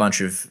 a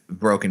bunch of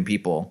broken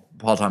people.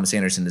 Paul Thomas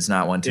Anderson is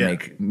not one to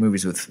make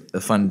movies with the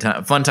fun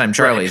time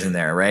Charlies in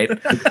there, right?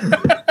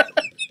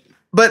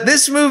 But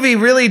this movie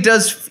really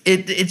does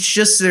it's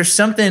just there's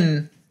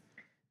something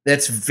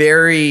that's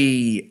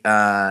very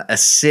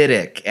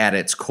acidic at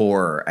its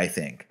core, I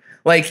think.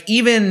 Like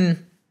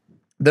even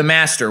The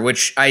Master,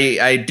 which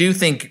I do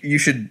think you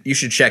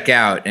should check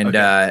out, and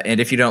and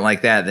if you don't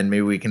like that, then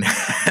maybe we can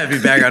have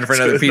you back on for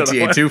another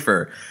PTA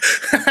twofer.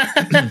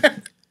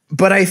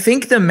 But I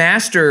think The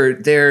Master,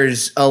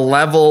 there's a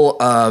level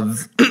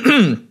of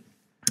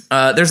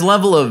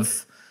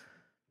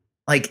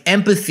like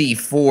empathy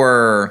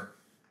for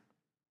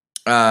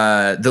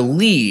the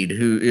lead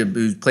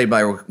who's played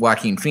by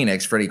Joaquin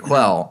Phoenix, Freddie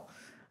Quell.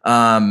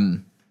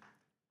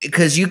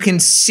 because you can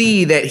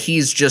see that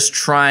he's just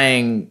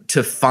trying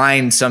to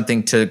find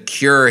something to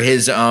cure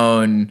his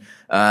own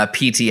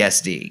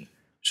PTSD.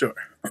 Sure.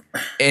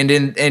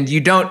 And you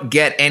don't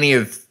get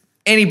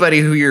anybody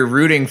who you're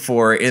rooting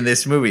for in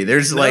this movie.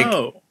 There's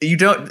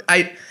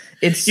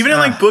it's even in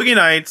like Boogie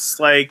Nights,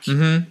 like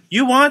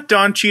you want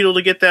Don Cheadle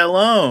to get that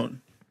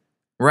loan.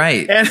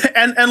 Right.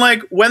 And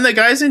like when the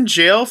guy's in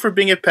jail for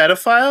being a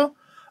pedophile,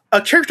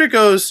 a character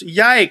goes,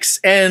 yikes,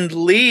 and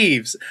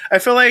leaves. I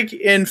feel like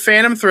in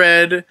Phantom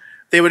Thread,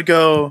 they would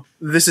go,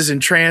 this is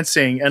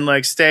entrancing, and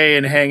like stay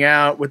and hang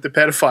out with the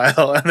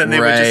pedophile, and then they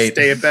would just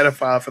stay a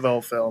pedophile for the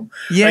whole film.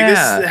 Yeah. Like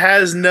this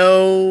has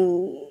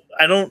no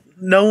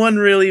one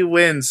really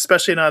wins,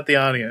 especially not the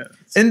audience.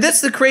 And that's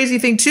the crazy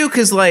thing too,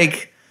 because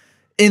like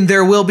in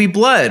There Will Be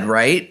Blood,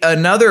 right?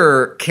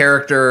 Another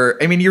character,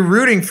 I mean, you're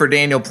rooting for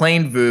Daniel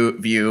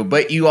Plainview,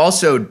 but you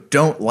also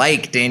don't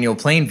like Daniel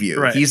Plainview.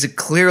 Right. He's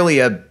clearly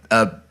a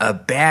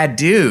bad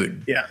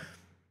dude. Yeah.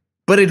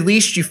 But at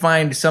least you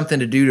find something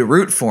to do to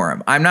root for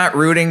him. I'm not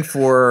rooting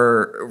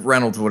for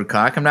Reynolds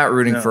Woodcock. I'm not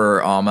rooting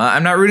for Alma.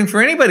 I'm not rooting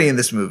for anybody in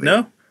this movie.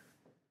 No.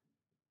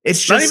 It's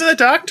just not even the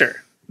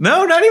doctor.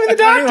 No, not even the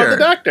doctor. Not even the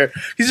doctor.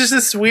 He's just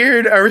this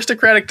weird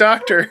aristocratic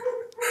doctor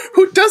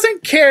who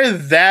doesn't care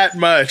that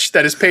much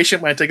that his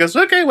patient went. He goes,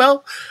 okay,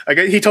 well,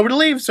 he told me to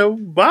leave, so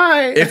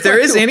bye. If there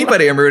is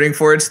anybody I'm rooting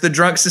for, it's the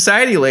drunk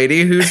society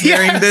lady who's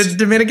marrying the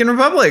Dominican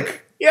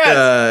Republic.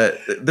 Yes.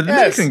 The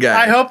Dominican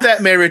guy. I hope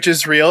that marriage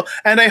is real,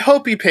 and I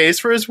hope he pays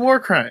for his war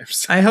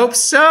crimes. I hope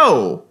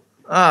so.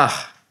 But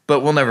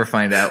we'll never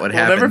find out what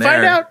happened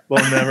there.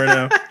 We'll never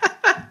know.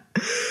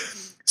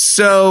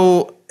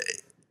 So,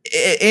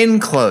 in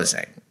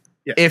closing,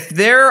 if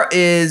there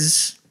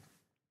is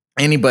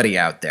anybody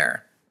out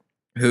there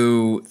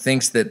who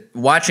thinks that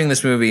watching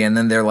this movie and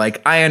then they're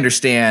like, I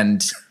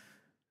understand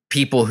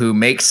people who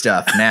make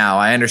stuff now.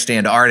 I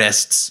understand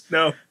artists.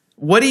 No.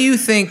 What do you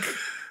think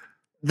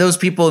those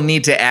people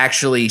need to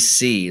actually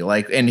see,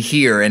 like, and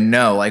hear and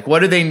know? Like, what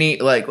do they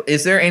need? Like,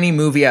 is there any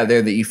movie out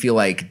there that you feel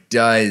like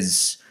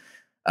does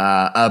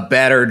a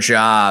better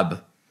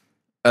job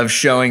of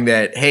showing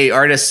that, hey,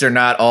 artists are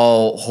not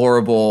all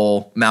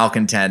horrible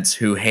malcontents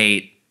who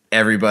hate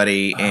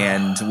everybody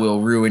and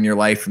will ruin your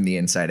life from the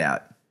inside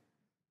out?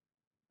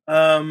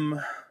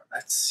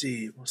 Let's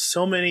see. Well,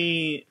 so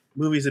many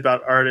movies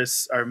about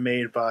artists are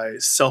made by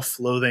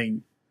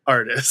self-loathing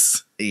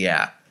artists.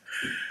 Yeah.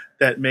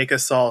 That make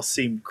us all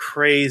seem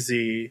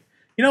crazy.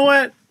 You know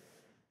what?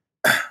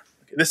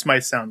 This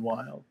might sound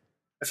wild.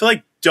 I feel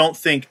like Don't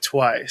Think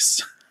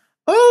Twice.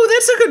 Oh,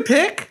 that's a good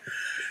pick.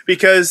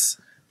 Because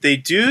they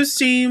do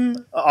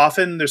seem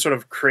often they're sort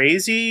of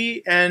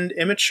crazy and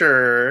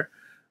immature,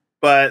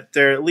 but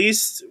they're at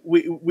least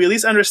we at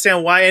least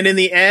understand why. And in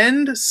the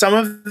end, some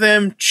of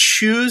them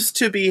choose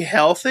to be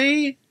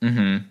healthy,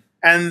 and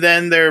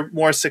then they're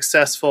more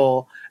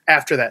successful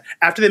after that.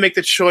 After they make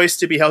the choice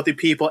to be healthy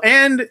people,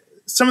 and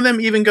some of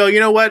them even go, you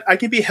know what? I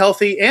can be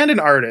healthy and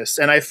an artist,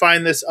 and I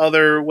find this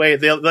other way.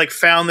 They like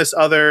found this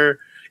other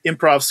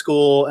improv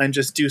school and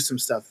just do some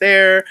stuff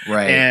there.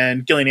 Right.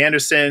 And Gillian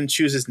Anderson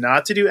chooses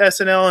not to do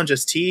SNL and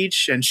just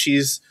teach, and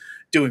she's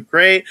doing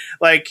great.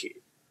 Like,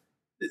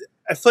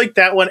 I feel like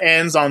that one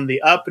ends on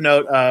the up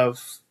note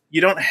of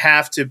you don't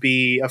have to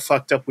be a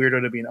fucked up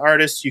weirdo to be an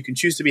artist. You can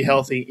choose to be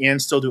healthy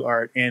and still do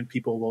art, and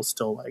people will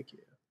still like you.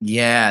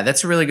 Yeah,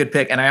 that's a really good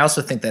pick. And I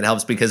also think that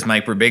helps because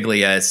Mike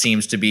Birbiglia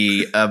seems to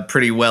be a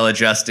pretty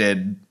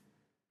well-adjusted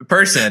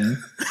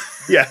person.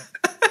 Yeah.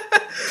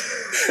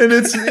 And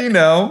it's,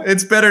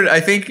 it's better. I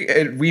think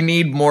we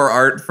need more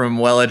art from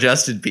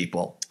well-adjusted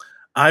people.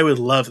 I would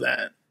love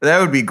that. That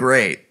would be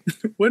great.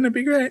 Wouldn't it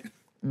be great?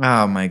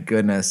 Oh, my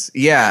goodness.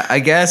 Yeah, I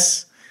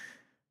guess.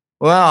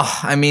 Well,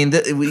 I mean,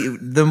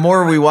 the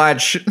more we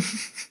watch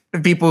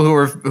people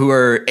who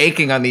are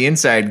aching on the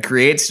inside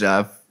create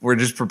stuff, we're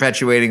just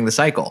perpetuating the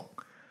cycle.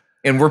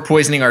 And we're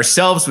poisoning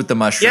ourselves with the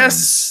mushrooms.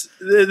 Yes,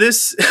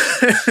 this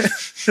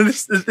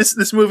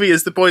movie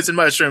is the poison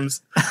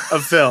mushrooms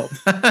of film.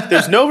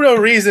 There's no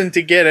reason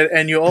to get it,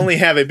 and you only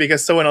have it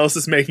because someone else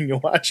is making you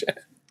watch it.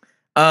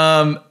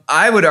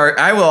 I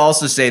will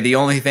also say the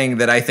only thing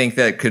that I think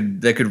that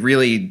could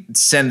really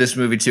send this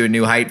movie to a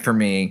new height for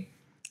me,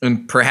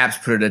 and perhaps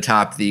put it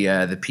atop the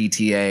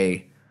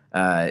PTA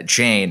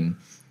chain,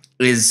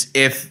 is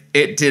if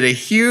it did a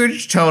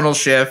huge tonal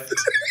shift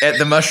at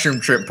the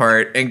mushroom trip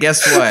part, and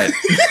guess what?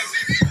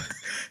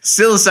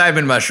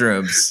 Psilocybin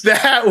mushrooms.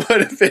 That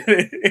would have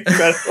been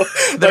incredible.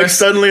 Like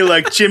suddenly,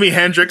 like Jimi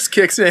Hendrix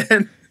kicks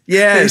in.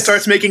 Yeah, he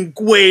starts making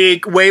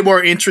way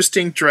more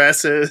interesting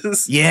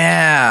dresses.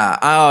 Yeah.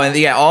 Oh, and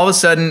yeah. All of a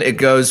sudden, it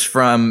becomes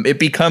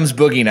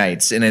Boogie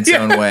Nights in its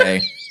own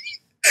way.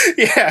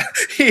 Yeah,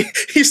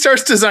 he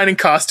starts designing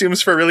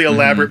costumes for really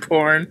elaborate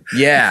porn.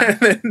 Yeah, and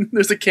then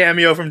there's a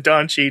cameo from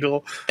Don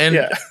Cheadle,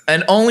 and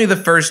only the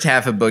first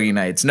half of Boogie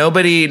Nights.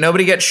 Nobody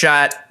gets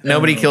shot.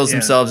 Nobody kills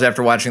themselves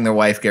after watching their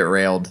wife get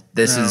railed.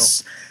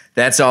 This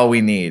That's all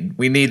we need.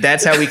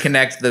 That's how we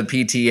connect the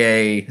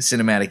PTA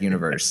cinematic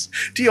universe.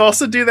 Do you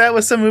also do that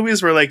with some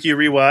movies where like you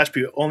rewatch, but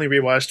you only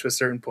rewatch to a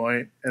certain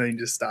point and then you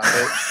just stop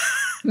it?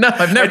 No,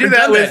 I've never done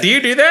that. Do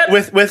you do that?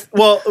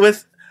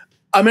 With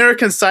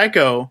American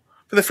Psycho,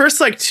 for the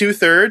first like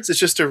 2/3, it's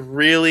just a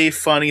really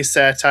funny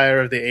satire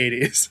of the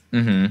 80s.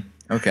 Mm-hmm.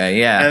 Okay,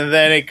 yeah. And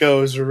then it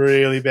goes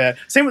really bad.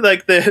 Same with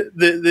like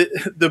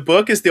the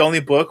book is the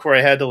only book where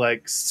I had to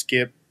like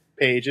skip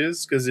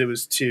pages because it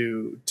was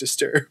too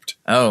disturbed.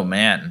 Oh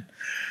man.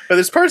 But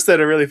there's parts that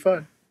are really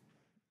fun.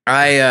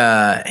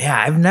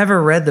 I've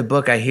never read the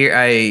book. I've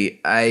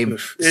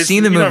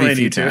seen the movie a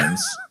few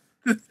times.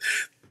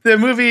 The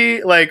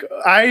movie, like,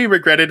 I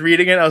regretted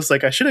reading it. I was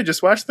like, I should have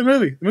just watched the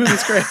movie. The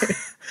movie's great.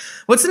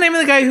 What's the name of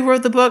the guy who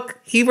wrote the book?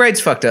 He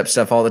writes fucked up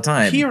stuff all the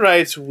time. He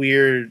writes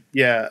weird,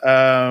 yeah.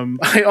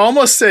 I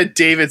almost said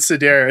David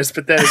Sedaris,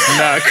 but that is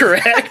not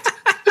correct.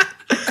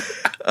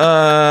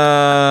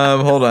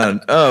 Hold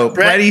on. Oh,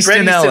 Bret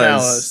Easton Ellis.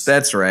 Ellis.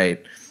 That's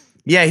right.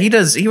 Yeah,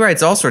 he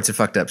writes all sorts of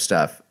fucked up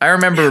stuff. I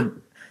remember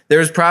there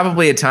was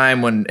probably a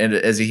time when,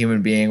 as a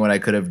human being, when I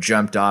could have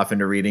jumped off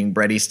into reading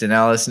Bret Easton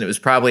Ellis, and it was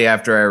probably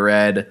after I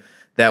read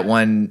that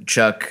one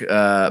Chuck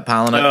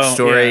Palahniuk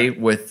story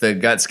with the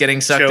guts getting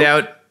sucked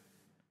out.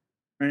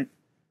 Right.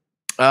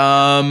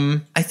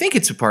 I think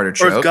it's a part of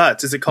Choke. Or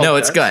Guts. Is it called No,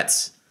 Guts? it's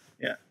Guts.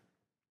 Yeah.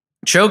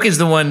 Choke is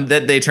the one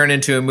that they turned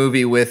into a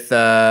movie with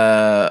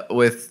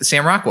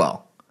Sam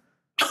Rockwell.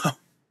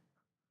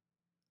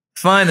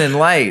 Fun and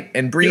light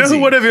and breezy. You know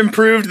who would have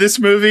improved this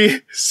movie?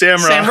 Sam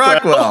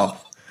Rockwell.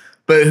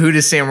 But who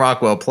does Sam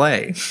Rockwell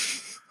play?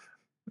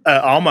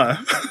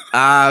 Alma.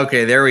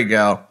 Okay, there we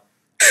go.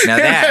 Now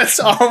that's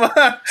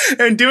Alma,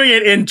 and doing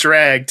it in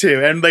drag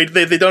too, and they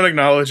don't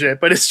acknowledge it,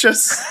 but it's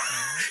just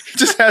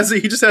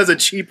he just has a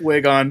cheap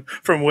wig on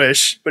from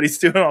Wish, but he's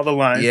doing all the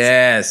lines.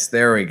 Yes,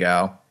 there we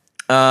go.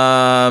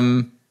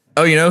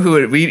 You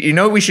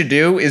know what we should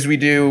do is we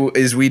do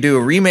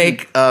a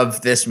remake of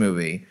this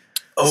movie.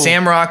 Oh.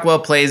 Sam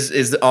Rockwell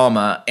is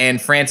Alma,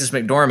 and Frances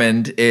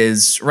McDormand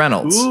is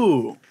Reynolds.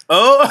 Ooh.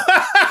 Oh.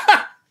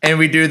 And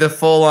we do the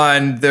full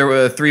on there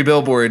were 3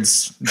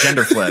 billboards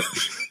gender flip.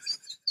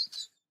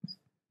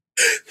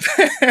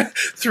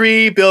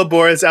 3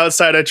 billboards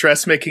outside a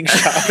dressmaking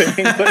shop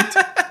in England.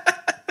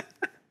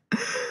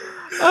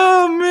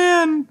 Oh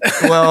man.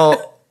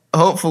 Well,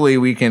 hopefully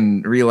we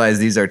can realize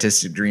these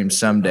artistic dreams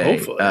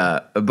someday.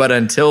 But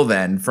until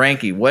then,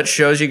 Frankie, what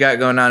shows you got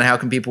going on? How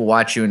can people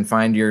watch you and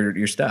find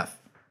your stuff?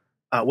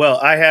 Well,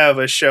 I have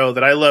a show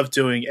that I love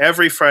doing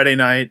every Friday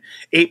night,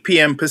 8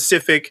 p.m.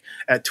 Pacific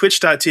at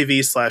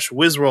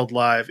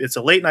twitch.tv/WizWorldLive. It's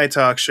a late night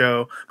talk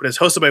show, but it's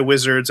hosted by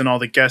wizards and all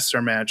the guests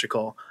are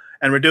magical.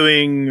 And we're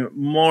doing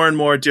more and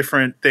more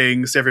different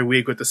things every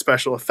week with the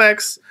special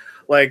effects.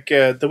 Like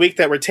the week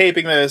that we're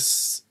taping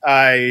this,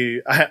 I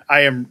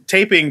am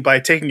taping by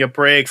taking a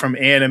break from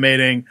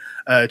animating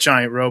a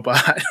giant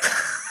robot.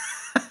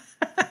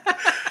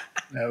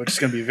 Which is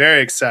going to be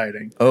very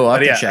exciting. Oh, I'll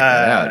have to check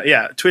that out.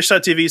 Yeah,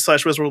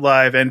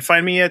 twitch.tv/WizWorldLive, and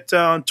find me at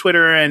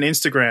Twitter and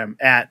Instagram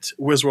at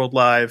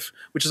WizWorldLive,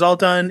 which is all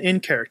done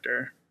in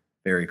character.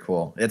 Very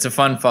cool. It's a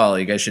fun follow.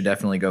 You guys should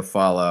definitely go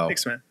follow.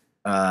 Thanks, man.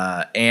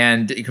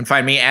 And you can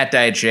find me at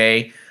Diet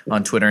J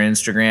on Twitter and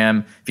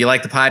Instagram. If you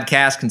like the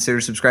podcast, consider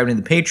subscribing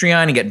to the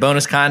Patreon. You get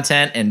bonus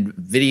content and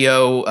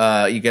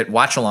video. You get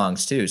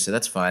watch-alongs too, so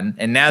that's fun.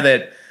 And now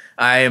that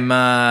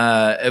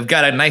I've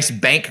got a nice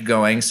bank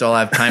going, so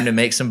I'll have time to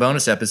make some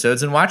bonus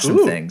episodes and watch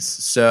some things.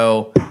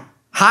 So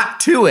hot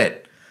to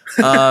it.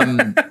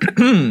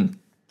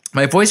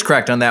 My voice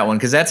cracked on that one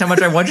because that's how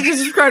much I want you to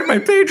subscribe to my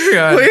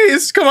Patreon.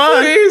 Please, come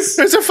on. Please.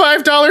 There's a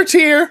 $5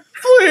 tier.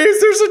 Please,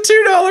 there's a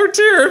 $2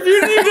 tier if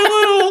you need a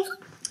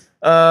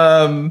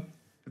little.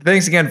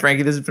 Thanks again,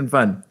 Frankie. This has been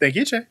fun. Thank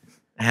you, Jay.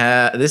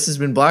 This has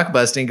been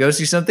Blockbusting. Go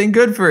see something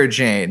good for a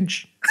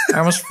change. I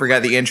almost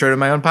forgot the intro to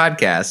my own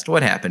podcast.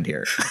 What happened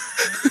here?